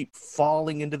seem to keep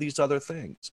falling into these other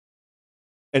things.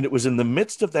 And it was in the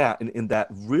midst of that, and in that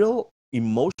real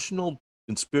emotional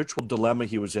and spiritual dilemma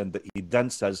he was in, that he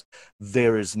then says,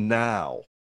 there is now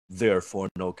therefore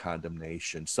no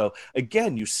condemnation. So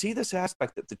again, you see this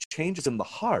aspect that the change is in the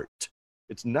heart.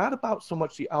 It's not about so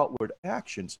much the outward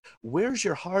actions. Where's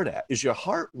your heart at? Is your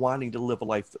heart wanting to live a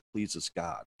life that pleases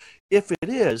God? If it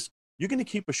is, you're going to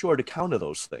keep a short account of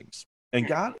those things. And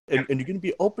God, and you're going to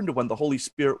be open to when the Holy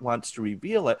Spirit wants to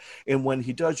reveal it. And when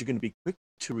he does, you're going to be quick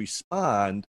to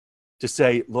respond, to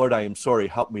say, Lord, I am sorry,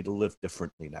 help me to live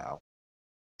differently now.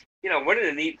 You know, one of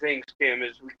the neat things, Tim,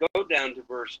 is we go down to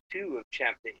verse 2 of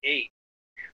chapter 8,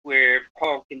 where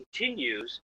Paul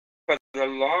continues, "For the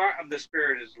law of the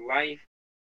Spirit is life,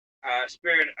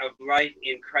 Spirit of life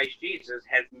in Christ Jesus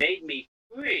has made me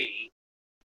free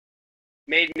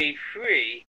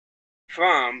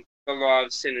from the law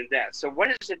of sin and death." So what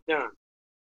has it done?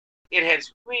 It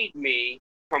has freed me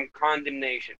from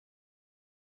condemnation.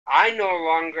 I no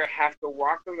longer have to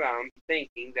walk around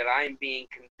thinking that I am being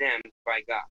condemned by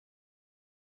God.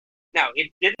 Now,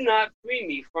 it did not free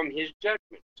me from his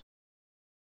judgment.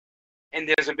 And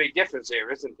there's a big difference there,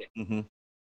 isn't there? Mm-hmm.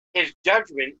 His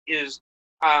judgment is,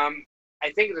 I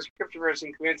think of the scripture verse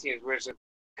in Corinthians where it says,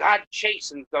 God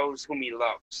chastens those whom he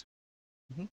loves.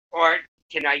 Mm-hmm. Or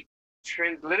can I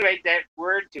transliterate that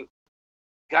word to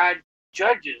God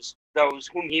judges those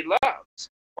whom he loves,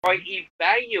 or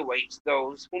evaluates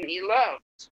those whom he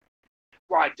loves?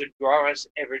 Why? To draw us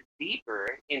ever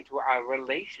deeper into our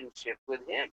relationship with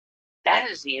him.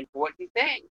 That is the important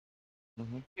thing.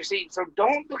 Mm-hmm. You see, so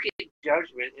don't look at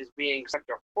judgment as being such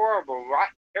a horrible,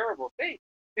 rotten, terrible thing,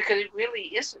 because it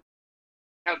really isn't.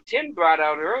 Now, Tim brought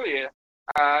out earlier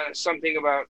something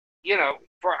about, you know,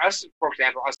 for us, for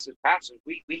example, us as pastors,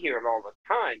 we hear it all the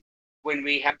time when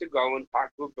we have to go and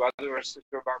talk to a brother or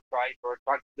sister about Christ, or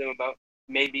talk to them about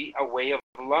maybe a way of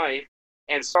life.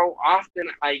 And so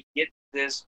often I get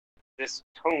this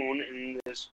tone and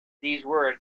these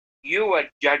words, "You are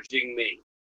judging me."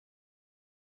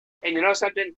 And you know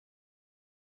something?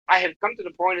 I have come to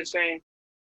the point of saying,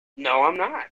 no, I'm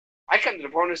not. I come to the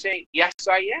point of saying, yes,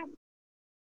 I am.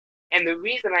 And the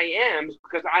reason I am is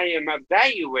because I am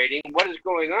evaluating what is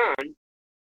going on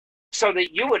so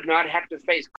that you would not have to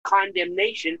face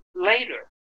condemnation later.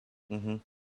 Mm-hmm.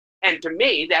 And to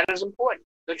me, that is important.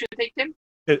 Don't you think, Tim?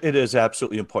 It is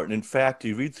absolutely important. In fact,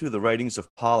 you read through the writings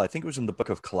of Paul, I think it was in the book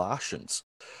of Colossians,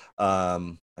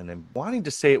 and I'm wanting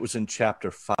to say it was in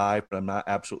chapter 5, but I'm not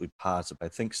absolutely positive. I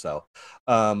think so.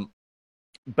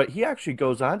 But he actually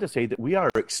goes on to say that we are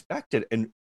expected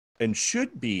and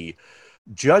should be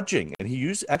judging, and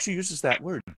he actually uses that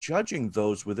word, judging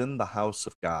those within the house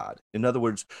of God. In other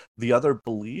words, the other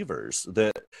believers.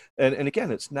 And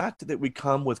again, it's not that we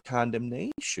come with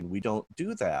condemnation. We don't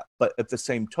do that. But at the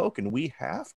same token, we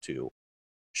have to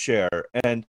share.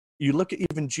 And you look at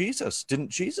even Jesus. Didn't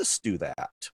Jesus do that?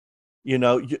 You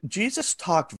know, Jesus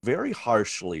talked very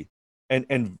harshly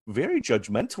and very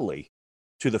judgmentally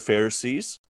to the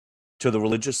Pharisees, to the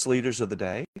religious leaders of the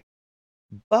day.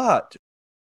 But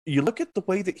you look at the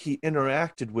way that he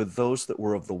interacted with those that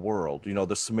were of the world, you know,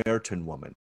 the Samaritan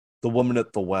woman, the woman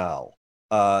at the well,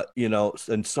 you know,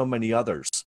 and so many others.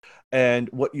 And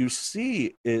what you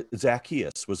see is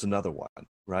Zacchaeus was another one,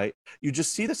 right? You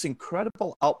just see this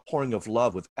incredible outpouring of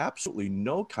love with absolutely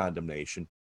no condemnation,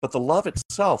 but the love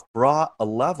itself brought a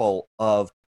level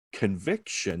of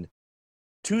conviction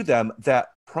to them that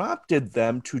prompted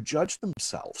them to judge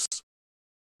themselves.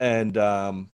 And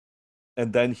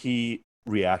then he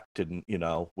reacted, you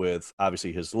know, with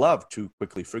obviously his love to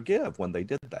quickly forgive when they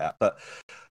did that. But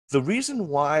the reason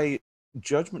why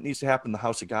judgment needs to happen in the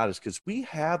house of God is because we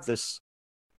have this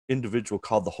individual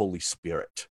called the Holy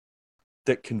Spirit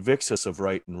that convicts us of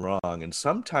right and wrong. And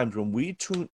sometimes when we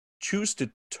choose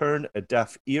to turn a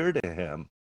deaf ear to him,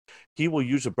 he will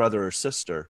use a brother or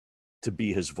sister to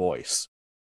be his voice.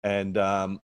 And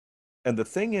the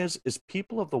thing is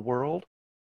people of the world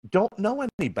don't know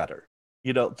any better.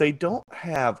 You know, they don't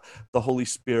have the Holy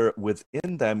Spirit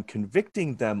within them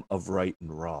convicting them of right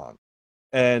and wrong.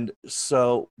 And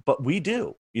so, but we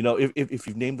do, you know, if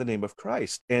you've named the name of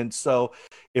Christ. And so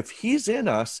if he's in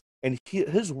us and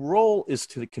his role is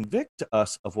to convict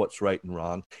us of what's right and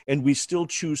wrong, and we still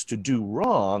choose to do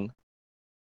wrong,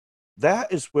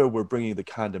 that is where we're bringing the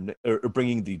condemnation or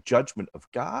bringing the judgment of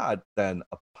God then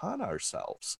upon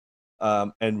ourselves.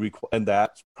 And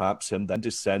that prompts him then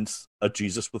to send a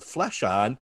Jesus with flesh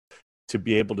on to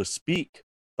be able to speak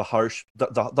the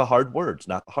hard words,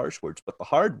 not the harsh words, but the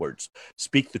hard words.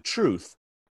 Speak the truth,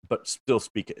 but still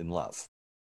speak it in love.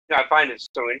 I find it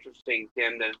so interesting,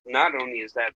 Tim, that not only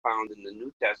is that found in the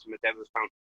New Testament, that was found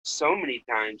so many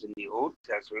times in the Old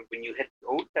Testament. When you hit the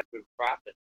Old Testament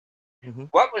prophet,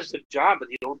 what was the job of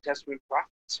the Old Testament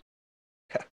prophets?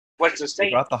 was to say,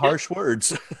 brought the harsh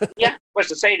words. yeah, was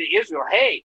to say to Israel,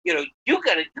 hey, you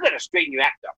gotta straighten your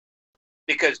act up,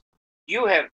 because you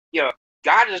have,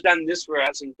 God has done this for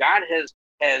us, and God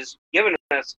has given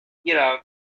us,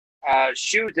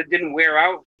 shoes that didn't wear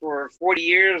out for 40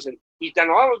 years, and He's done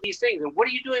all of these things. And what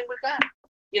are you doing with God?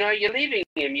 You're leaving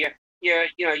Him. You're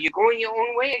going your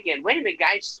own way again. Wait a minute,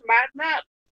 guys, smarten up.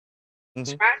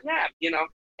 Smarten up,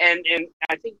 And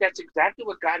I think that's exactly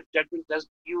what God's judgment does to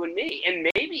you and me, and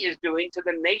maybe is doing to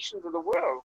the nations of the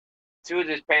world through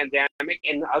this pandemic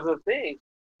and other things.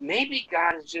 Maybe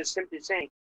God is just simply saying,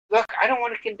 look, I don't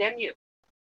want to condemn you.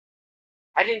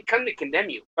 I didn't come to condemn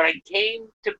you, but I came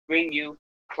to bring you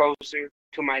closer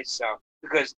to myself,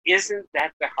 because isn't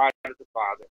that the heart of the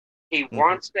Father? He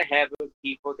wants to have a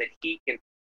people that He can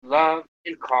love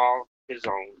and call His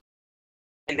own.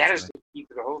 And that is the key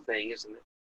to the whole thing, isn't it?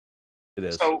 It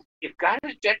is. So if God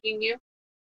is judging you,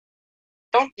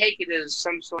 don't take it as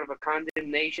some sort of a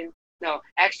condemnation. No,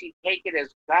 actually take it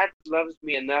as God loves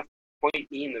me enough to point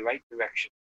me in the right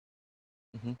direction.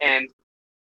 And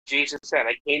Jesus said,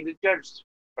 I came to judge,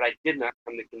 but I did not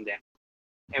come to condemn.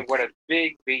 And what a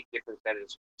big, big difference that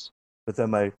is. But then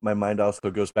my mind also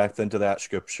goes back then to that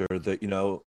scripture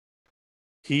that,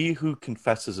 he who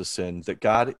confesses a sin, that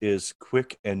God is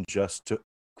quick and just.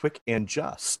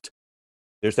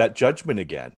 There's that judgment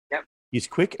again. Yep. He's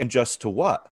quick and just to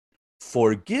what?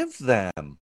 Forgive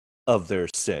them of their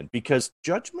sin, because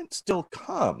judgment still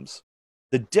comes.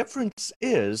 The difference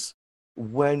is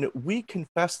when we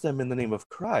confess them in the name of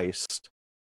Christ,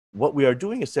 what we are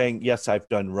doing is saying, yes, I've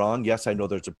done wrong. Yes, I know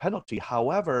there's a penalty.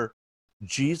 However,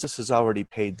 Jesus has already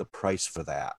paid the price for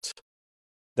that.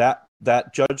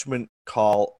 That judgment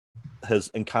call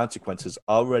and consequences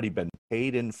already been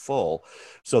paid in full.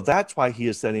 So that's why He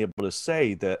is then able to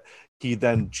say that He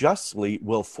then justly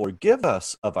will forgive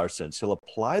us of our sins. He'll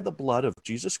apply the blood of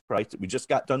Jesus Christ that we just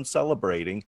got done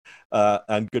celebrating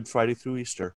on Good Friday through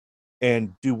Easter,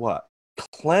 and do what?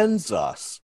 Cleanse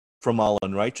us from all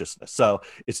unrighteousness. So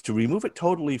it's to remove it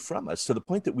totally from us, to the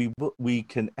point that we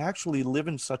can actually live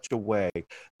in such a way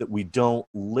that we don't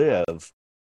live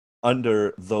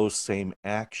under those same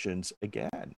actions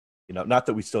again. Not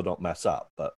that we still don't mess up,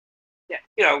 but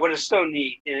yeah, what is so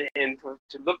neat, and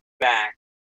to look back,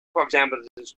 for example,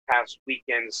 this past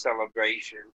weekend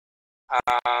celebration,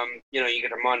 you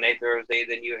get a Monday, Thursday,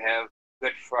 then you have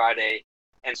Good Friday,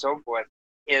 and so forth.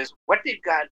 Is what did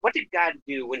God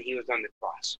do when He was on the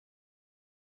cross?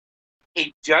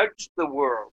 He judged the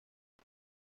world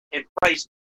and placed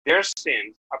their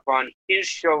sins upon His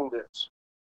shoulders.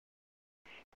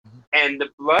 And the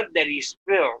blood that He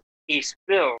spilled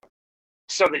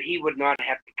so that He would not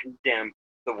have to condemn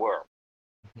the world.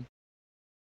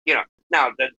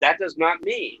 Now that does not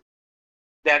mean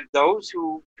that those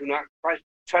who do not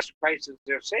trust Christ as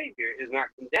their Savior is not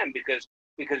condemned, because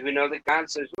we know that God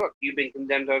says, look, you've been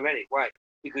condemned already. Why?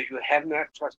 Because you have not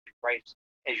trusted Christ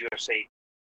as your Savior.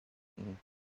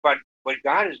 But what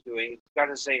God is doing, God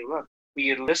is saying, look, will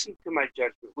you listen to my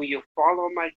judgment? Will you follow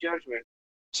my judgment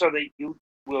so that you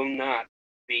will not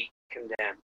be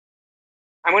condemned?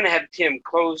 I'm going to have Tim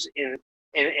close in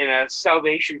a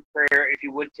salvation prayer, if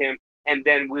you would, Tim, and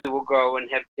then we will go and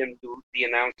have Tim do the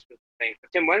announcement thing.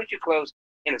 But Tim, why don't you close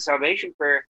in a salvation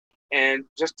prayer, and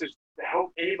just to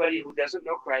help anybody who doesn't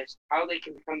know Christ, how they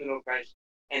can come to know Christ,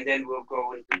 and then we'll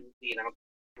go and do the announcement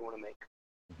you want to make.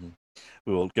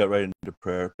 We will get right into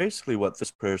prayer. Basically, what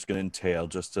this prayer is going to entail,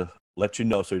 just to let you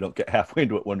know so you don't get halfway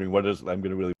into it wondering what is it I'm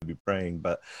going to really be praying.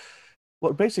 But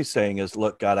what we're basically saying is,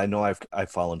 look, God, I know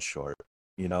I've fallen short.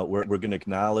 We're going to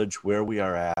acknowledge where we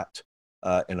are at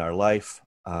in our life,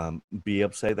 be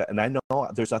able to say that. And I know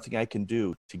there's nothing I can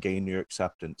do to gain your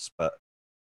acceptance, but,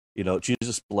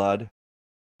 Jesus' blood,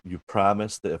 you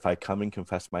promise that if I come and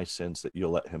confess my sins, that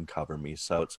you'll let Him cover me.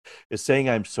 So it's saying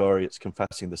I'm sorry, it's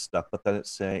confessing the stuff, but then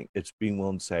it's being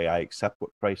willing to say, I accept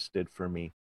what Christ did for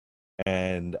me,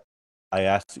 and I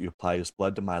ask that you apply His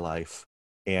blood to my life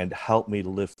and help me to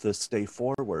live this day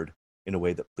forward in a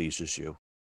way that pleases you.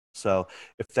 So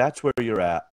if that's where you're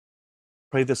at,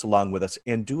 pray this along with us,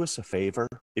 and do us a favor.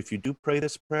 If you do pray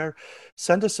this prayer,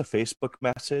 send us a Facebook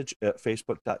message at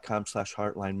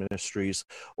facebook.com/Heartline Ministries,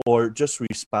 or just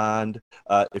respond.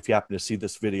 If you happen to see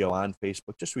this video on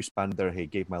Facebook, just respond there, hey,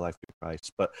 gave my life to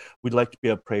Christ. But we'd like to be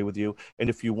able to pray with you. And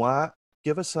if you want,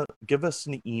 give us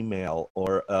an email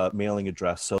or a mailing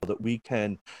address so that we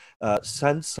can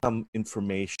send some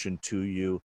information to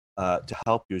you to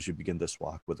help you as you begin this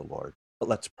walk with the Lord. But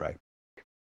let's pray.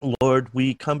 Lord,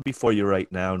 we come before you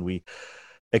right now, and we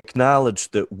acknowledge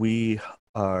that we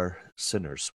are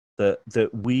sinners, that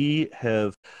we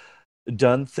have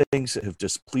done things that have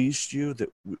displeased you, that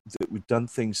we've done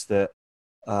things that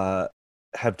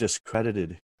have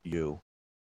discredited you.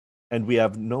 And we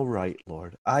have no right,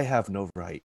 Lord. I have no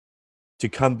right to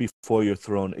come before your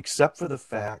throne except for the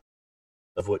fact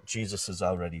of what Jesus has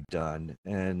already done.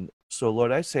 And so,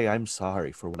 Lord, I say I'm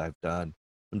sorry for what I've done.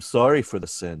 I'm sorry for the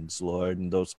sins, Lord,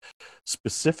 and those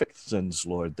specific sins,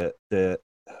 Lord, that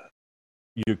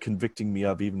you're convicting me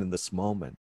of even in this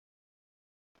moment.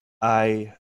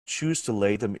 I choose to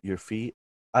lay them at your feet.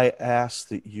 I ask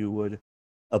that you would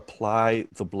apply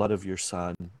the blood of your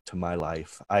Son to my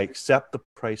life. I accept the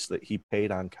price that he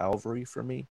paid on Calvary for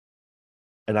me,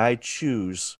 and I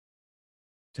choose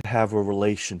to have a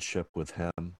relationship with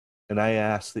him. And I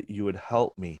ask that you would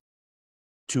help me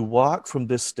to walk from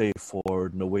this day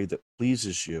forward in a way that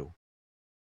pleases you,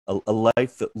 a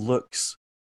life that looks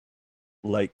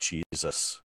like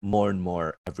Jesus more and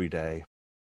more every day.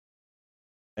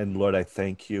 And Lord, I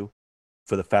thank you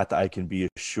for the fact that I can be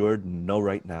assured and know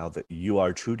right now that you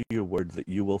are true to your word, that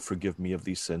you will forgive me of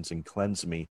these sins and cleanse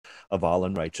me of all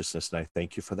unrighteousness. And I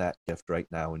thank you for that gift right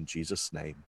now in Jesus'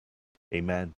 name.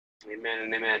 Amen. Amen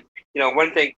and amen.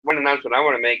 One announcement I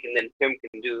want to make, and then Tim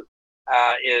can do,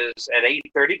 is at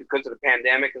 8:30, because of the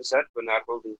pandemic and such, we're not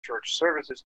holding church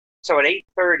services. So at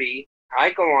 8:30, I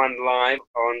go on live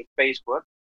on Facebook.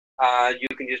 You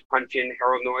can just punch in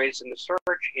Harold Noyes in the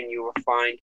search, and you will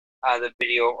find the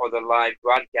video or the live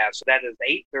broadcast. So that is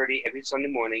 8:30 every Sunday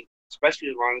morning, especially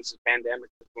as long as this pandemic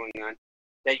is going on,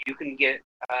 that you can get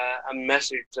a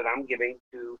message that I'm giving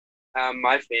to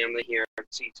my family here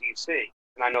at CTC.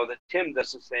 And I know that Tim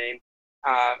does the same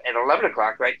at 11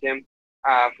 o'clock, right, Tim,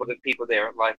 for the people there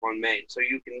at Life on Main. So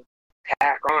you can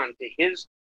tack on to his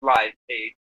live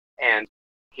page and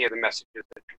hear the messages.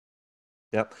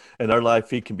 Yep. And our live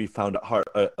feed can be found at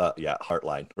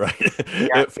Heartline, right? Yeah.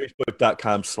 At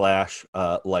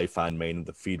facebook.com/Life on Main.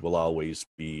 The feed will always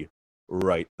be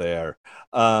right there.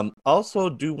 Also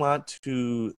do want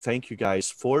to thank you guys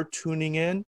for tuning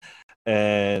in.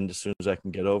 And as soon as I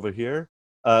can get over here,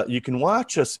 you can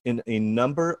watch us in a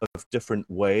number of different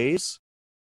ways.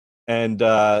 And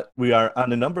we are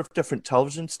on a number of different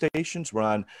television stations. We're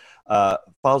on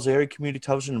Falls Area Community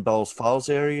Television in Bellows Falls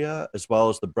area, as well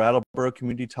as the Brattleboro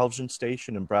Community Television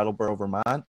Station in Brattleboro,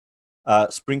 Vermont.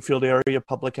 Springfield Area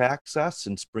Public Access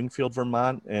in Springfield,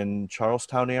 Vermont, and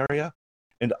Charlestown area.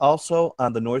 And also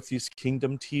on the Northeast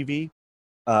Kingdom TV,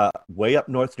 way up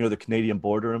north near the Canadian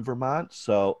border in Vermont.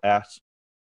 So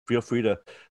feel free to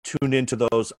tune into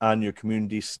those on your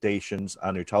community stations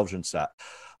on your television set.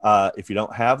 If you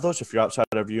don't have those, if you're outside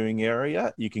our viewing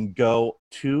area, you can go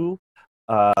to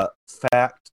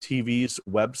Fact TV's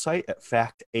website at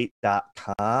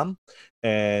fact8.com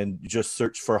and just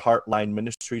search for Heartline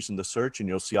Ministries in the search, and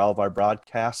you'll see all of our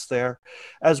broadcasts there,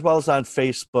 as well as on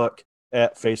Facebook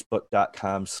at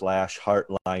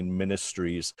facebook.com/Heartline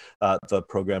Ministries. The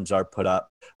programs are put up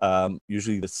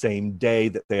usually the same day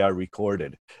that they are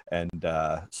recorded. And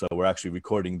so we're actually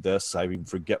recording this. I even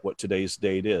forget what today's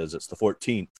date is. It's the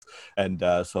 14th. And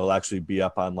so it'll actually be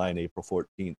up online April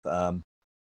 14th.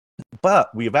 But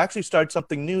we've actually started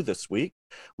something new this week.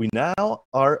 We now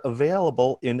are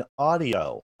available in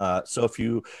audio. So if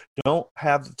you don't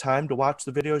have the time to watch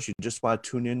the videos, you just want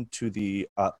to tune into the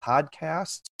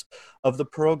podcast of the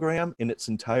program in its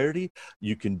entirety,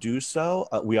 you can do so.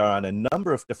 We are on a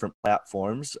number of different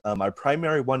platforms. Our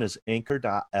primary one is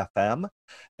anchor.fm,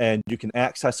 and you can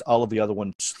access all of the other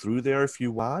ones through there if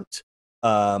you want,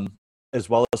 as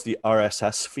well as the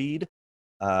RSS feed.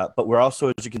 But we're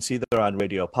also, as you can see, they're on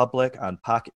Radio Public, on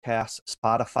Pocket Casts,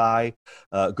 Spotify,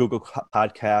 Google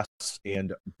Podcasts,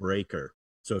 and Breaker.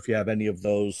 So if you have any of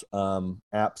those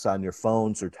apps on your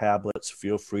phones or tablets,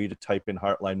 feel free to type in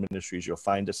Heartline Ministries. You'll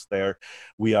find us there.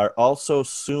 We are also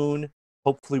soon,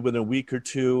 hopefully within a week or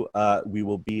two, we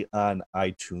will be on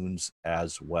iTunes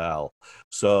as well.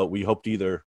 So we hope to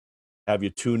either have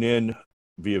you tune in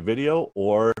via video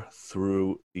or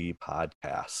through the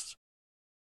podcast.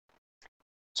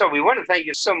 So we want to thank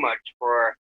you so much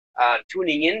for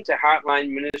tuning in to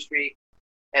Heartline Ministry.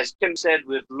 As Tim said,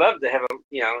 we'd love to have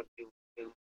you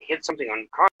hit something on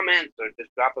comments or just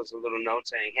drop us a little note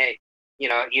saying, hey,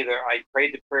 either I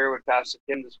prayed the prayer with Pastor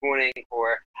Tim this morning,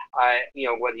 or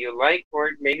whether you like,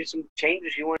 or maybe some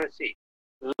changes you want to see.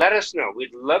 Let us know.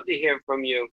 We'd love to hear from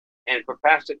you. And for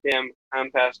Pastor Tim,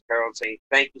 I'm Pastor Harold saying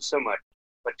thank you so much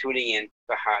for tuning in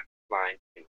to Heartline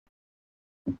Ministry.